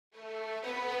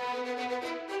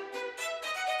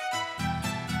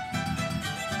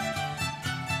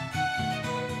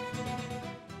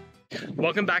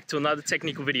Welcome back to another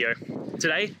technical video.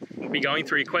 Today, we'll be going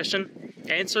through your question,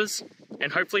 answers,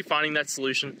 and hopefully finding that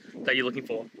solution that you're looking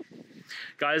for.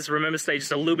 Guys, remember to stay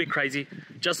just a little bit crazy,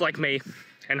 just like me,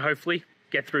 and hopefully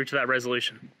get through to that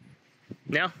resolution.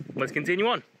 Now, let's continue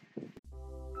on.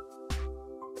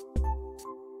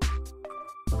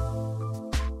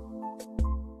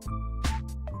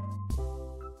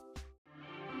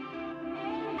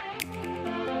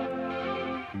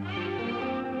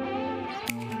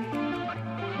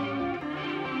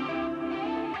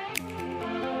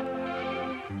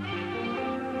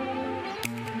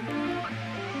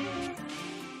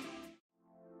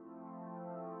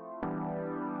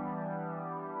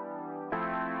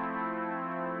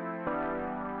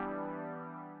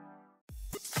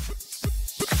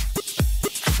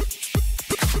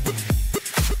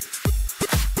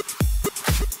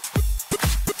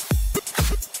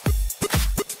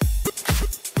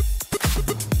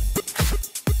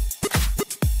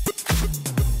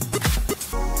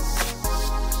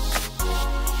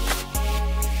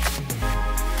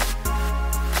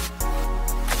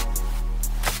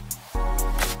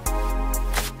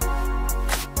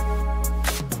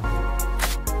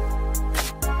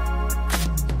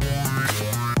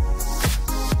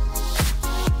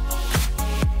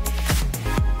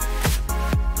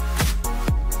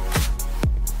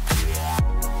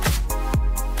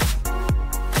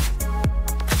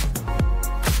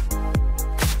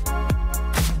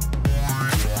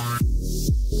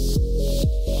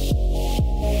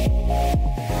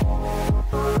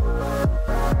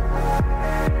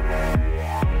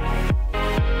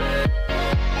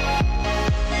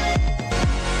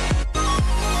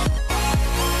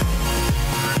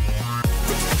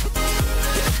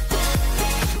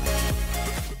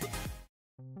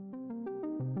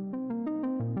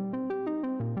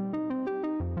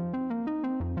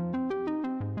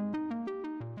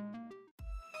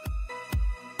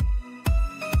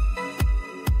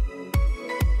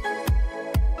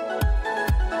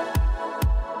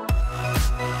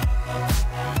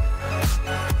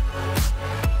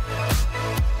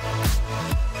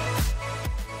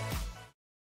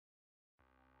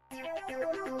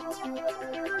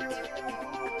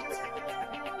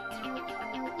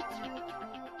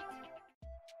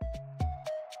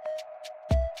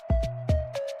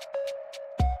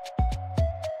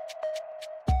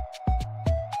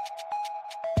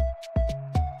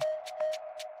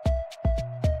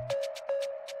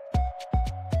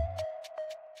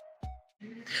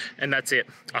 And that's it.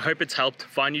 I hope it's helped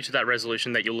find you to that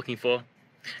resolution that you're looking for.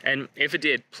 And if it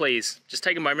did, please just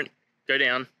take a moment, go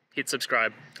down, hit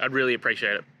subscribe. I'd really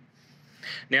appreciate it.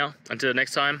 Now, until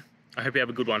next time, I hope you have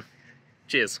a good one.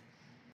 Cheers.